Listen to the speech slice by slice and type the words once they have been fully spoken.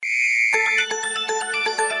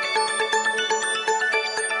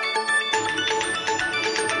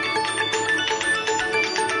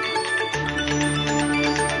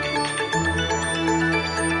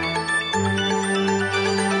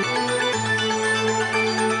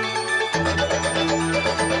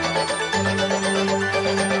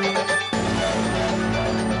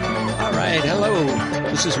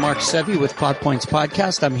This is Mark Sevi with Plot Points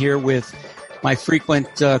Podcast. I'm here with my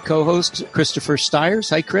frequent co-host, Christopher Stiers.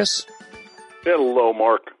 Hi, Chris. Hello,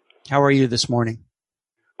 Mark. How are you this morning?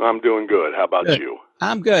 I'm doing good. How about you?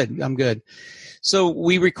 I'm good. So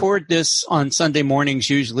we record this on Sunday mornings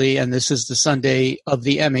usually, and this is the Sunday of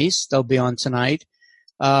the Emmys. They'll be on tonight.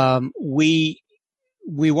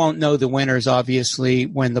 We won't know the winners, obviously,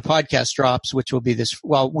 when the podcast drops, which will be this.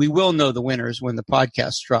 Well, we will know the winners when the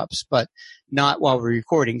podcast drops, but not while we're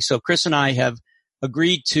recording. So Chris and I have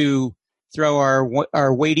agreed to throw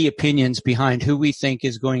our weighty opinions behind who we think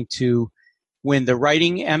is going to win the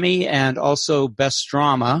Writing Emmy and also Best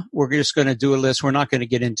Drama. We're just going to do a list. We're not going to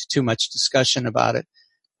get into too much discussion about it.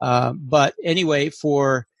 But anyway,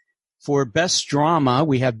 for Best Drama,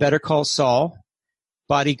 we have Better Call Saul,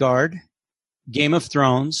 Bodyguard, Game of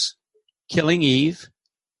Thrones, Killing Eve,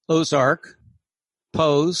 Ozark,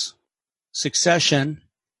 Pose, Succession,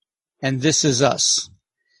 and This Is Us.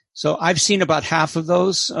 So I've seen about half of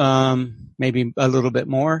those, maybe a little bit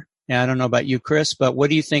more. Yeah, I don't know about you, Chris, but what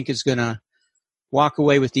do you think is going to walk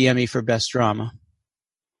away with the Emmy for Best Drama?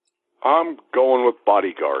 I'm going with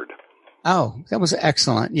Bodyguard. Oh, that was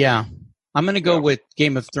excellent. Yeah. I'm going to go with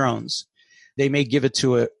Game of Thrones. They may give it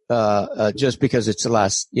to it just because it's the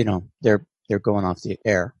last, they're going off the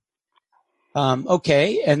air.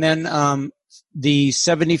 Okay. And then the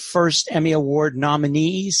 71st Emmy Award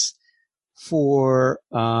nominees for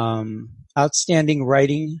Outstanding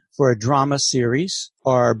Writing for a Drama Series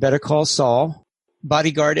are Better Call Saul,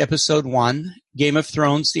 Bodyguard Episode 1, Game of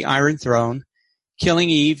Thrones, The Iron Throne, Killing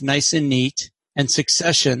Eve, Nice and Neat, and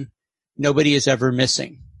Succession, Nobody Is Ever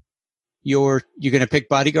Missing. You're going to pick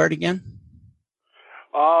Bodyguard again?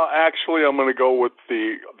 Actually, I'm going to go with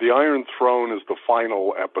the Iron Throne is the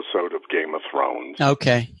final episode of Game of Thrones.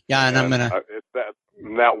 Okay. Yeah, and I'm going to...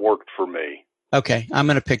 That worked for me. Okay, I'm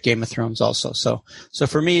going to pick Game of Thrones also. So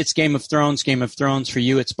for me, it's Game of Thrones. For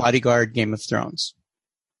you, it's Bodyguard, Game of Thrones.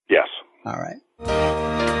 Yes. All right.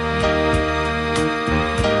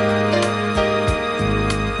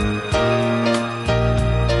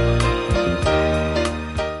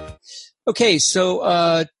 Okay,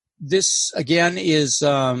 so this, again, is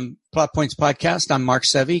Plot Points Podcast. I'm Mark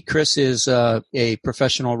Sevi. Chris is a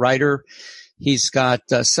professional writer. He's got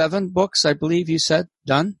 7 books, I believe you said,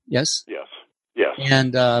 done? Yes? Yes.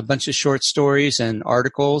 And a bunch of short stories and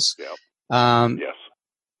articles. Yep. Yes.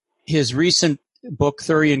 His recent book,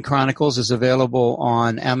 Thurian Chronicles, is available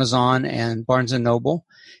on Amazon and Barnes & Noble.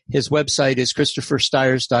 His website is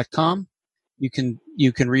ChristopherStiers.com.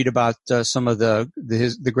 You can read about some of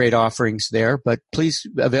the great offerings there, but please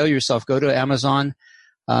avail yourself. Go to Amazon,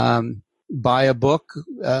 buy a book.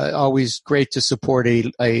 Always great to support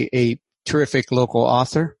a terrific local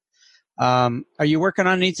author. Are you working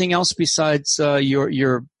on anything else besides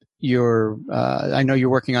your I know you're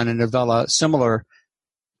working on a novella similar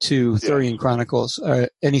to Thurian Chronicles.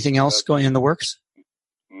 Anything else going in the works?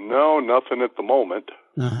 No, nothing at the moment.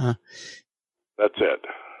 Uh-huh. That's it.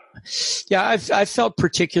 Yeah, I've felt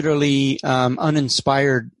particularly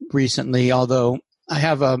uninspired recently, although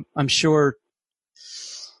I'm sure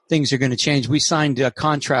things are going to change. We signed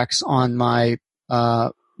contracts on my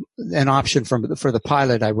an option for the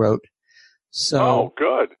pilot I wrote. So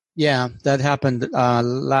good. Yeah, that happened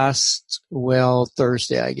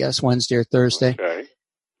Thursday, I guess, Wednesday or Thursday. Okay.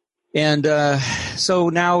 And so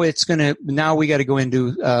now we got to go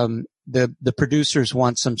into the producers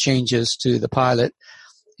want some changes to the pilot.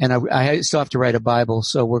 And I still have to write a Bible,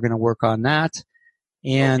 so we're going to work on that.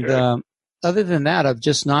 And other than that, I've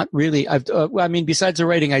just not really. Besides the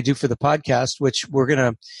writing I do for the podcast, which we're going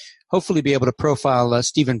to hopefully be able to profile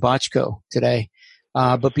Stephen Bochco today.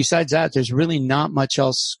 But besides that, there's really not much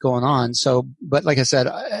else going on. So, but like I said,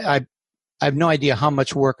 I have no idea how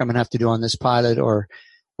much work I'm going to have to do on this pilot or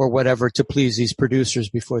whatever to please these producers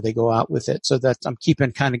before they go out with it. So that I'm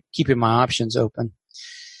keeping my options open.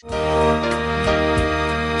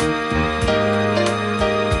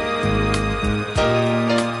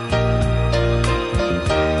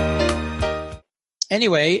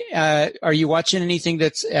 Anyway, are you watching anything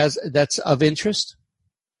that's of interest?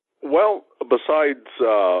 Well, besides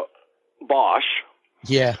Bosch,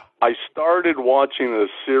 yeah, I started watching a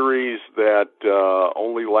series that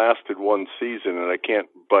only lasted one season, and I can't.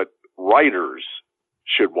 But writers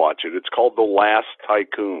should watch it. It's called The Last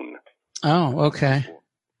Tycoon. Oh, okay.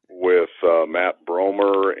 With Matt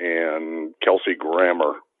Bromer and Kelsey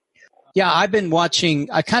Grammer. Yeah, I've been watching.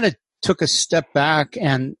 I kind of took a step back,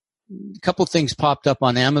 and a couple things popped up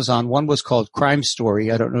on Amazon. One was called Crime Story.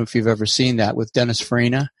 I don't know if you've ever seen that with Dennis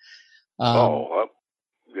Farina. A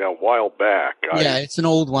while back. It's an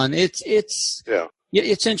old one. It's Yeah,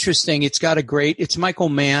 it's interesting. It's Michael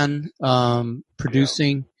Mann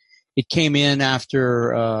producing. Yeah. It came in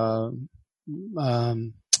after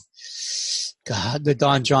the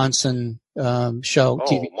Don Johnson show. Oh,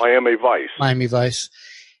 TV. Miami Vice.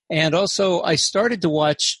 And also I started to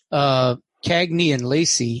watch Cagney and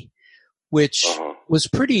Lacey, which was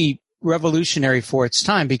pretty revolutionary for its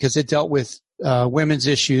time because it dealt with women's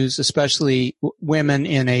issues, especially women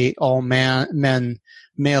in a all male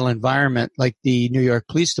environment like the New York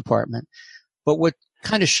Police Department. But what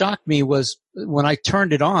kind of shocked me was when I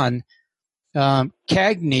turned it on,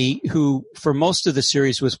 Cagney, who for most of the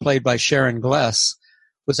series was played by Sharon Gless,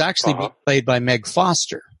 was actually being played by Meg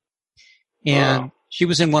Foster. And she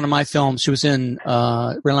was in one of my films. She was in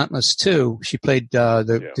Relentless 2. She played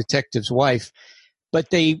the detective's wife. But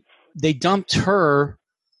they dumped her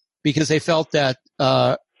because they felt that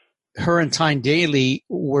her and Tyne Daly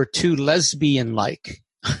were too lesbian-like.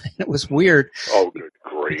 It was weird. Oh, good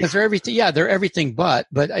grief. Because they're everything but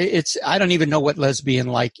I don't even know what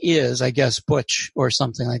lesbian-like is. I guess butch or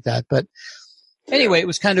something like that. But anyway, it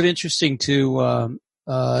was kind of interesting to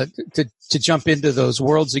jump into those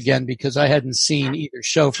worlds again because I hadn't seen either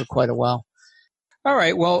show for quite a while. All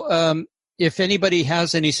right. Well, if anybody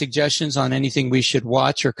has any suggestions on anything we should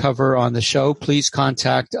watch or cover on the show, please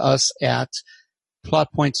contact us at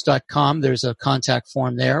plotpoints.com. There's a contact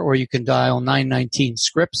form there, or you can dial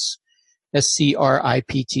 919-SCRIPTS,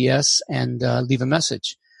 SCRIPTS, and leave a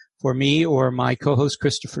message for me or my co-host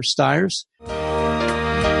Christopher Stiers.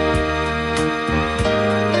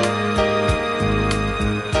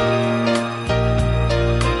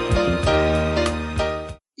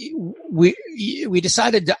 We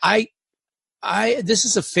decided to, this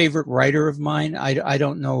is a favorite writer of mine. I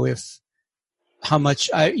don't know how much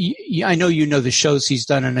I know you know the shows he's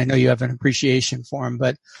done, and I know you have an appreciation for him.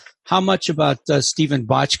 But how much about Stephen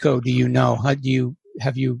Bochco do you know? Have you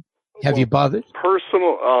bothered?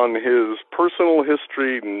 On his personal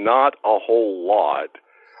history, not a whole lot.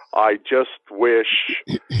 I just wish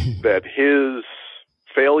that his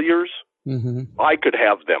failures, I could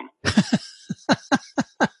have them.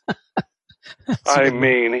 I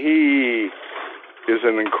mean, he is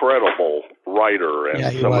an incredible writer,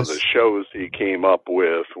 and some of the shows he came up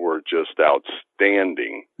with were just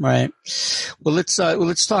outstanding. Right. Well, let's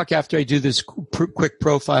talk after I do this quick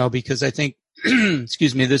profile, because I think,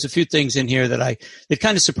 excuse me, there's a few things in here that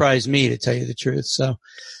kind of surprised me, to tell you the truth. So,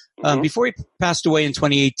 before he passed away in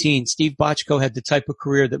 2018, Steve Bochco had the type of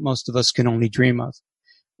career that most of us can only dream of.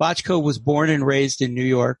 Bochco was born and raised in New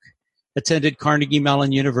York, attended Carnegie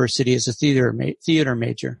Mellon University as a theater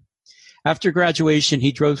major. After graduation,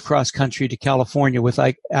 he drove cross-country to California with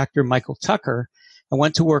actor Michael Tucker and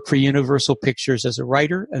went to work for Universal Pictures as a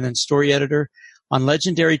writer and then story editor on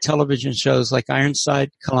legendary television shows like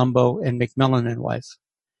Ironside, Columbo, and McMillan and Wife.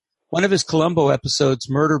 One of his Columbo episodes,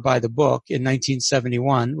 Murder by the Book, in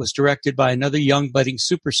 1971, was directed by another young budding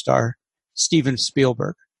superstar, Steven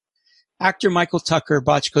Spielberg. Actor Michael Tucker,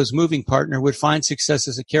 Bochco's moving partner, would find success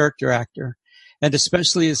as a character actor, and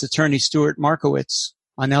especially as attorney Stuart Markowitz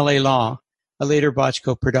on L.A. Law, a later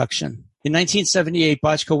Bochco production. In 1978,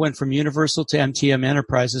 Bochco went from Universal to MTM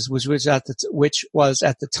Enterprises, which was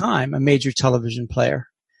at the time a major television player.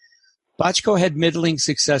 Bochco had middling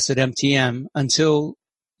success at MTM until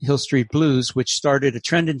Hill Street Blues, which started a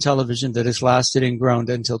trend in television that has lasted and grown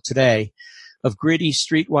until today, of gritty,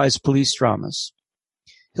 streetwise police dramas.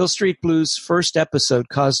 Hill Street Blues' first episode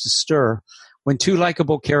caused a stir when two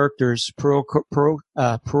likable characters, patrol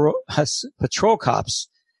cops,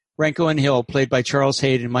 Renko and Hill, played by Charles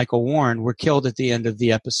Hayden and Michael Warren, were killed at the end of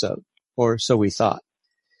the episode, or so we thought.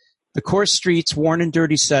 The coarse streets, worn and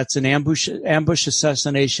dirty sets, and ambush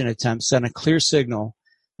assassination attempts sent a clear signal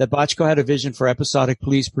that Bochco had a vision for episodic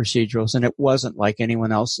police procedurals, and it wasn't like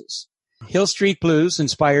anyone else's. Hill Street Blues,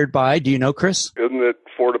 inspired by, do you know, Chris? Isn't it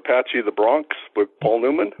Fort Apache, the Bronx, with Paul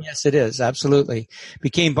Newman? Yes, it is, absolutely.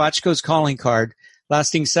 Became Bochco's calling card,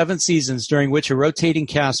 lasting 7 seasons, during which a rotating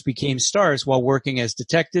cast became stars while working as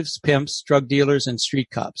detectives, pimps, drug dealers, and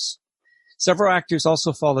street cops. Several actors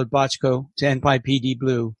also followed Bochco to NYPD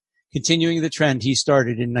Blue, continuing the trend he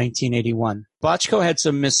started in 1981. Bochco had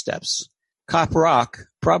some missteps. Cop Rock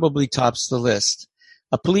probably tops the list.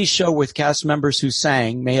 A police show with cast members who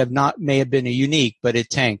sang may have been a unique, but it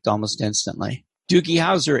tanked almost instantly. Doogie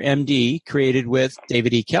Howser, MD, created with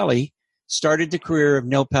David E. Kelley, started the career of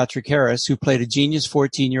Neil Patrick Harris, who played a genius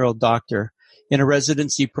 14-year-old doctor in a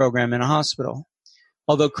residency program in a hospital.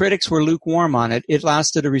 Although critics were lukewarm on it, it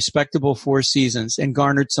lasted a respectable 4 seasons and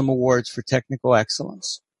garnered some awards for technical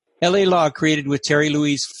excellence. L.A. Law, created with Terry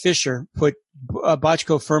Louise Fisher, put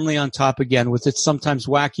Bochco firmly on top again with its sometimes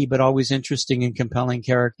wacky but always interesting and compelling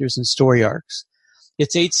characters and story arcs.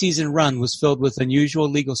 Its 8-season run was filled with unusual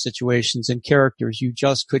legal situations and characters you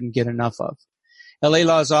just couldn't get enough of. L.A.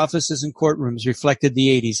 Law's offices and courtrooms reflected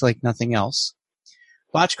the 80s like nothing else.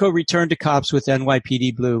 Bochco returned to Cops with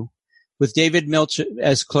NYPD Blue, with David Milch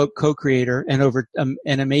as co-creator and over an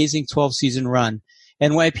amazing 12-season run.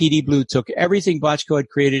 NYPD Blue took everything Bochco had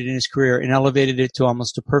created in his career and elevated it to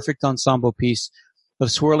almost a perfect ensemble piece of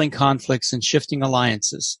swirling conflicts and shifting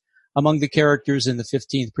alliances among the characters in the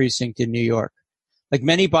 15th Precinct in New York. Like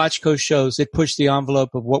many Bochco shows, it pushed the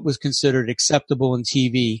envelope of what was considered acceptable in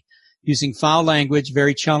TV, using foul language,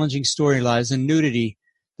 very challenging storylines, and nudity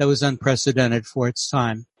that was unprecedented for its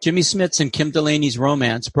time. Jimmy Smits and Kim Delaney's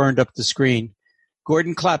romance burned up the screen.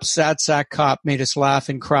 Gordon Clapp's sad sack cop made us laugh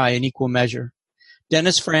and cry in equal measure.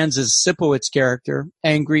 Dennis Franz's Sipowicz character,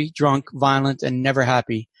 angry, drunk, violent, and never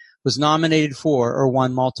happy, was nominated for or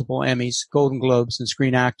won multiple Emmys, Golden Globes, and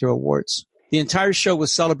Screen Actor Awards. The entire show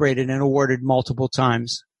was celebrated and awarded multiple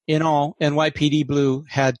times. In all, NYPD Blue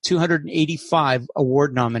had 285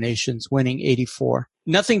 award nominations, winning 84.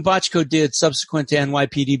 Nothing Bochco did subsequent to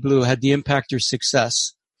NYPD Blue had the impact or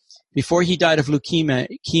success. Before he died of leukemia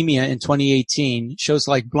in 2018, shows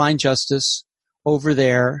like Blind Justice, Over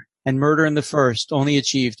There, and Murder in the First only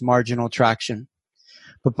achieved marginal traction.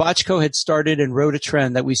 But Bochco had started and rode a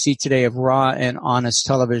trend that we see today of raw and honest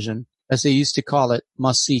television, as they used to call it,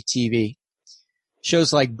 must-see TV.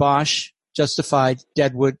 Shows like Bosch, Justified,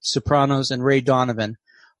 Deadwood, Sopranos, and Ray Donovan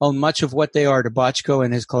owe much of what they are to Bochco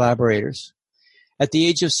and his collaborators. At the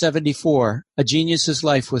age of 74, a genius's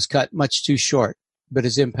life was cut much too short, but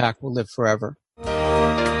his impact will live forever.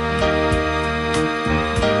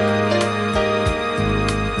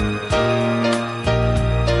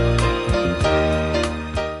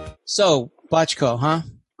 So, Bochco, huh?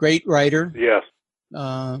 Great writer. Yes.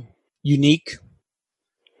 Unique.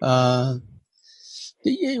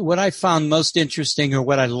 What I found most interesting, or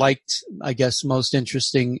what I liked, I guess, most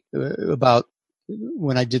interesting about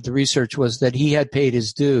when I did the research, was that he had paid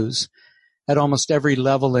his dues at almost every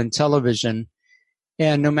level in television.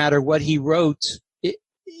 And no matter what he wrote,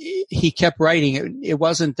 he kept writing. It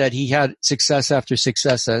wasn't that he had success after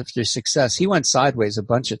success after success. He went sideways a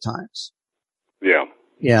bunch of times. Yeah.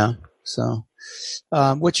 Yeah. So,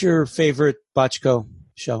 what's your favorite Bochco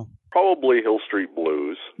show? Probably Hill Street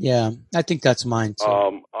Blues. Yeah, I think that's mine too.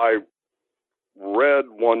 I read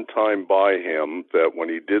one time by him that when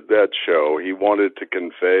he did that show, he wanted to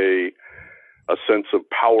convey a sense of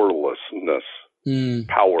powerlessness,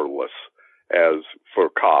 powerless as for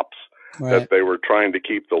cops, right, that they were trying to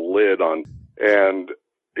keep the lid on. And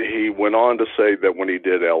he went on to say that when he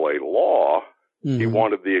did L.A. Law, he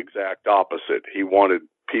wanted the exact opposite. He wanted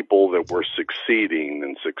people that were succeeding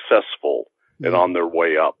and successful and on their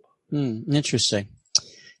way up. Interesting.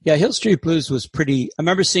 Yeah, Hill Street Blues was pretty. I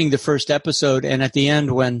remember seeing the first episode, and at the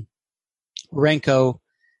end when Renko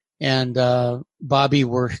and Bobby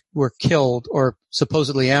were killed or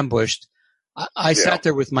supposedly ambushed, I sat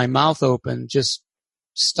there with my mouth open, just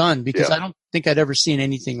stunned, because I don't think I'd ever seen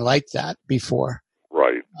anything like that before.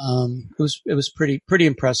 Right. It was pretty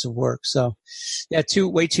impressive work. So, yeah,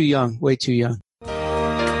 way too young.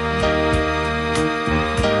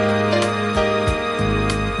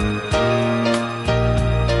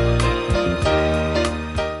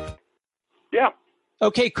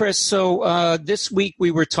 Okay, Chris. So this week we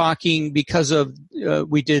were talking because of the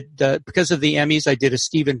Emmys. I did a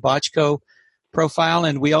Stephen Bochco profile,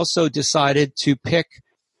 and we also decided to pick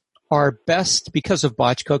our best, because of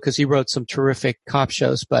Bochco, because he wrote some terrific cop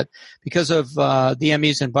shows. But because of the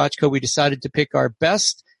Emmys and Bochco, we decided to pick our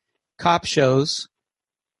best cop shows,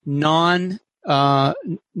 American. I'm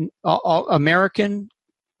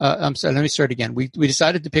sorry. Let me start again. We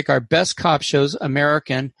decided to pick our best cop shows,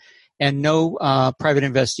 American, and no private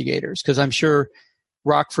investigators, because I'm sure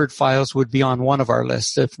Rockford Files would be on one of our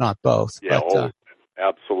lists, if not both. Yeah,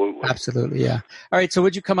 absolutely. Absolutely, yeah. All right, so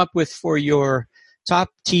what'd you come up with for your top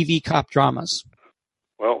TV cop dramas?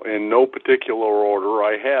 Well, in no particular order,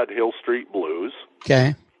 I had Hill Street Blues.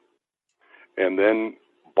 Okay. And then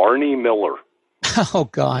Barney Miller. Oh,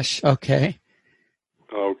 gosh, okay.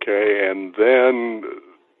 Okay, and then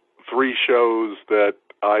three shows that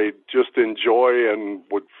I just enjoy and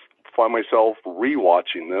would find myself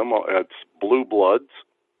rewatching them. It's Blue Bloods.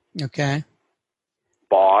 Okay.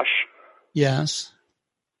 Bosch. Yes.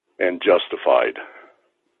 And Justified.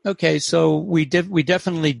 Okay, so we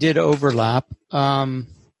definitely did overlap.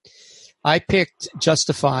 I picked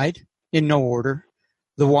Justified in no order,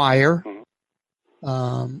 The Wire,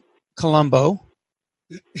 Columbo,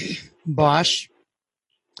 Bosch,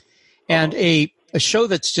 and a show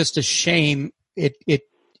that's just a shame.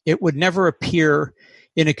 It would never appear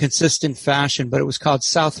in a consistent fashion, but it was called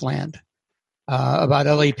Southland, about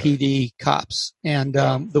LAPD cops. And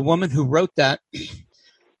the woman who wrote that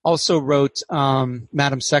also wrote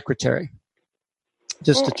Madam Secretary.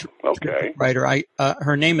 Just a terrific writer.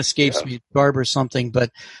 Her name escapes me, Barbara something, but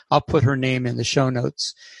I'll put her name in the show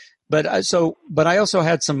notes. But I also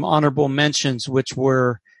had some honorable mentions, which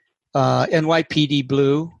were NYPD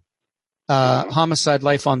Blue, Homicide: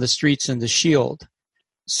 Life on the Streets, and The Shield.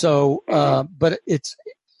 So, but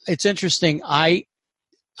it's interesting. I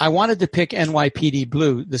wanted to pick NYPD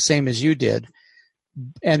Blue, the same as you did,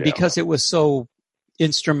 and because it was so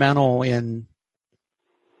instrumental in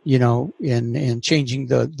changing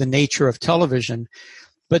the nature of television.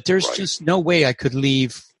 But there's just no way I could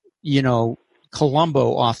leave,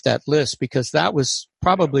 Columbo off that list, because that was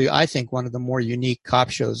probably, I think, one of the more unique cop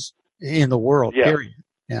shows in the world, period.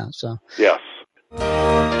 Yeah, so. Yes.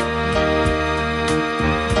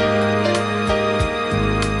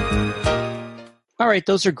 All right,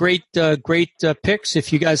 those are great picks.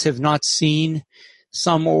 If you guys have not seen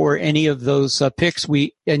some or any of those picks,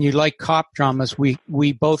 and you like cop dramas, we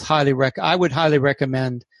both I would highly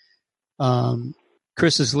recommend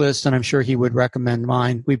Chris's list, and I'm sure he would recommend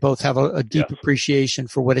mine. We both have a deep appreciation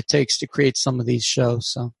for what it takes to create some of these shows.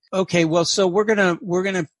 So, okay, well, so we're gonna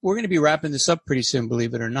be wrapping this up pretty soon,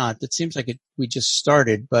 believe it or not. It seems like we just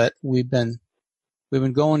started, but we've been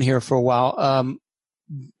going here for a while.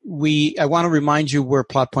 I want to remind you we're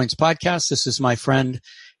Plot Points Podcast. This is my friend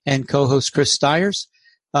and co-host Chris Stiers.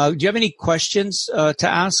 Do you have any questions to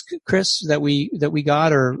ask, Chris, that we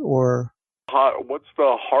got, or? What's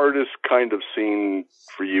the hardest kind of scene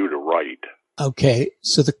for you to write? Okay,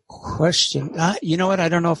 so the question, you know what? I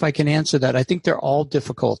don't know if I can answer that. I think they're all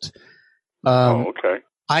difficult. Okay.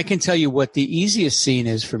 I can tell you what the easiest scene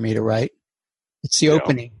is for me to write. It's the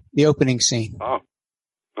opening scene. Oh,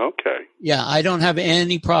 okay. Yeah, I don't have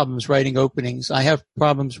any problems writing openings. I have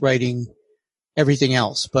problems writing everything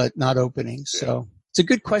else, but not openings. Yeah. So it's a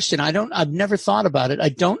good question. I've never thought about it. I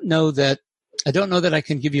don't know that I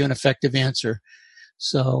can give you an effective answer.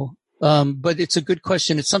 So, but it's a good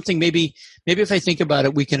question. It's something maybe if I think about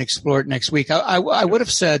it, we can explore it next week. I would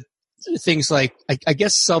have said things like, I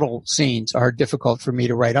guess subtle scenes are difficult for me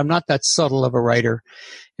to write. I'm not that subtle of a writer.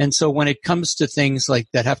 And so when it comes to things like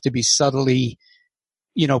that have to be subtly,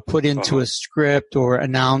 put into a script or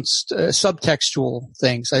announced, subtextual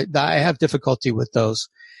things, I have difficulty with those.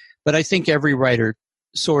 But I think every writer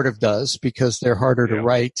sort of does, because they're harder to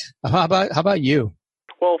write. How about you?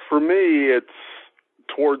 Well, for me, it's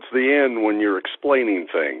towards the end when you're explaining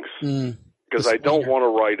things, because I don't want to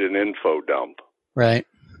write an info dump. Right.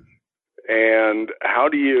 And how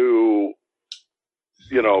do you,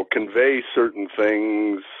 convey certain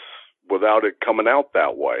things without it coming out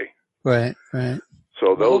that way? Right. Right.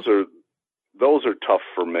 So those are tough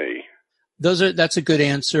for me. That's a good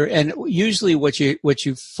answer. And usually what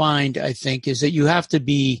you find, I think, is that you have to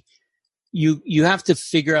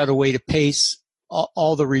figure out a way to pace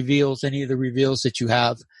all the reveals, any of the reveals that you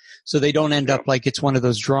have, so they don't end up like it's one of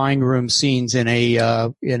those drawing room scenes in a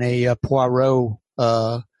Poirot,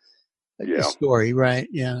 story, right?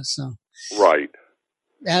 Yeah. So. Right.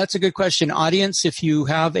 Yeah, that's a good question. Audience, if you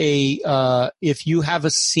have a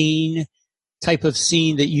type of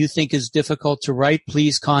scene that you think is difficult to write,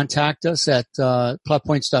 please contact us at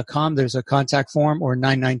plotpoints.com. There's a contact form, or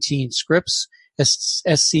 919 scripts,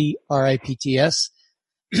 SCRIPTS.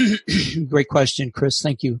 Great question, Chris.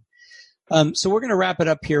 Thank you. So we're going to wrap it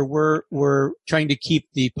up here. We're trying to keep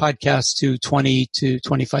the podcast to 20 to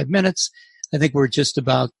 25 minutes. I think we're just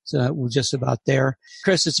about there.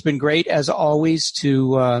 Chris, it's been great as always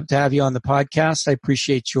to have you on the podcast. I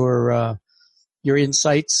appreciate your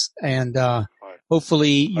insights, and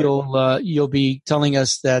hopefully you'll be telling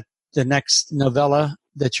us that the next novella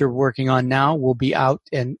that you're working on now will be out.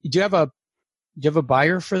 And do you have a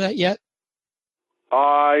buyer for that yet?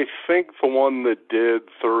 I think the one that did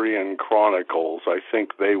Thurian Chronicles, I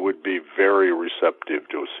think they would be very receptive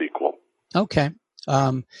to a sequel. Okay.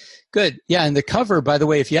 Good. Yeah. And the cover, by the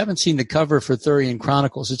way, if you haven't seen the cover for Thurian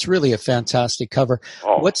Chronicles, it's really a fantastic cover.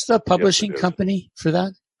 Oh, what's the publishing company for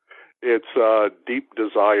that? It's Deep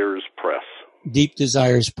Desires Press. Deep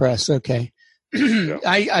Desires Press. Okay. Yeah.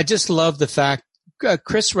 I just love the fact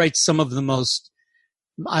Chris writes some of the most,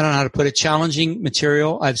 I don't know how to put it, challenging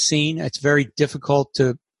material I've seen. It's very difficult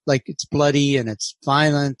to, it's bloody and it's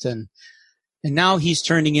violent, and now he's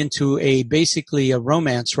turning into basically a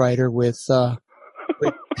romance writer with I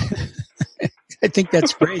think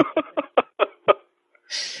that's great.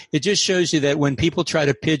 it just shows you that when people try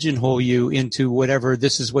to pigeonhole you into whatever,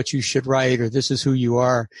 this is what you should write or this is who you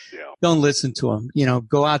are, don't listen to them.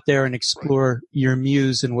 Go out there and explore your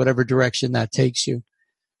muse in whatever direction that takes you.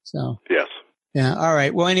 So, yes. Yeah. All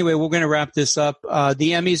right. Well, anyway, we're going to wrap this up.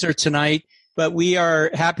 The Emmys are tonight, but we are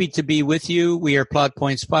happy to be with you. We are Plot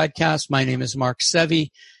Points Podcast. My name is Mark Sevi.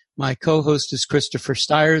 My co-host is Christopher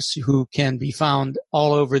Stiers, who can be found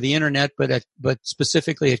all over the internet, but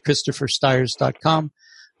specifically at ChristopherStiers.com.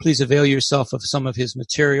 Please avail yourself of some of his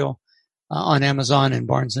material on Amazon and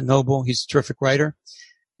Barnes & Noble. He's a terrific writer.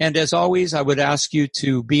 And as always, I would ask you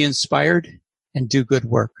to be inspired and do good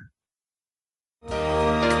work.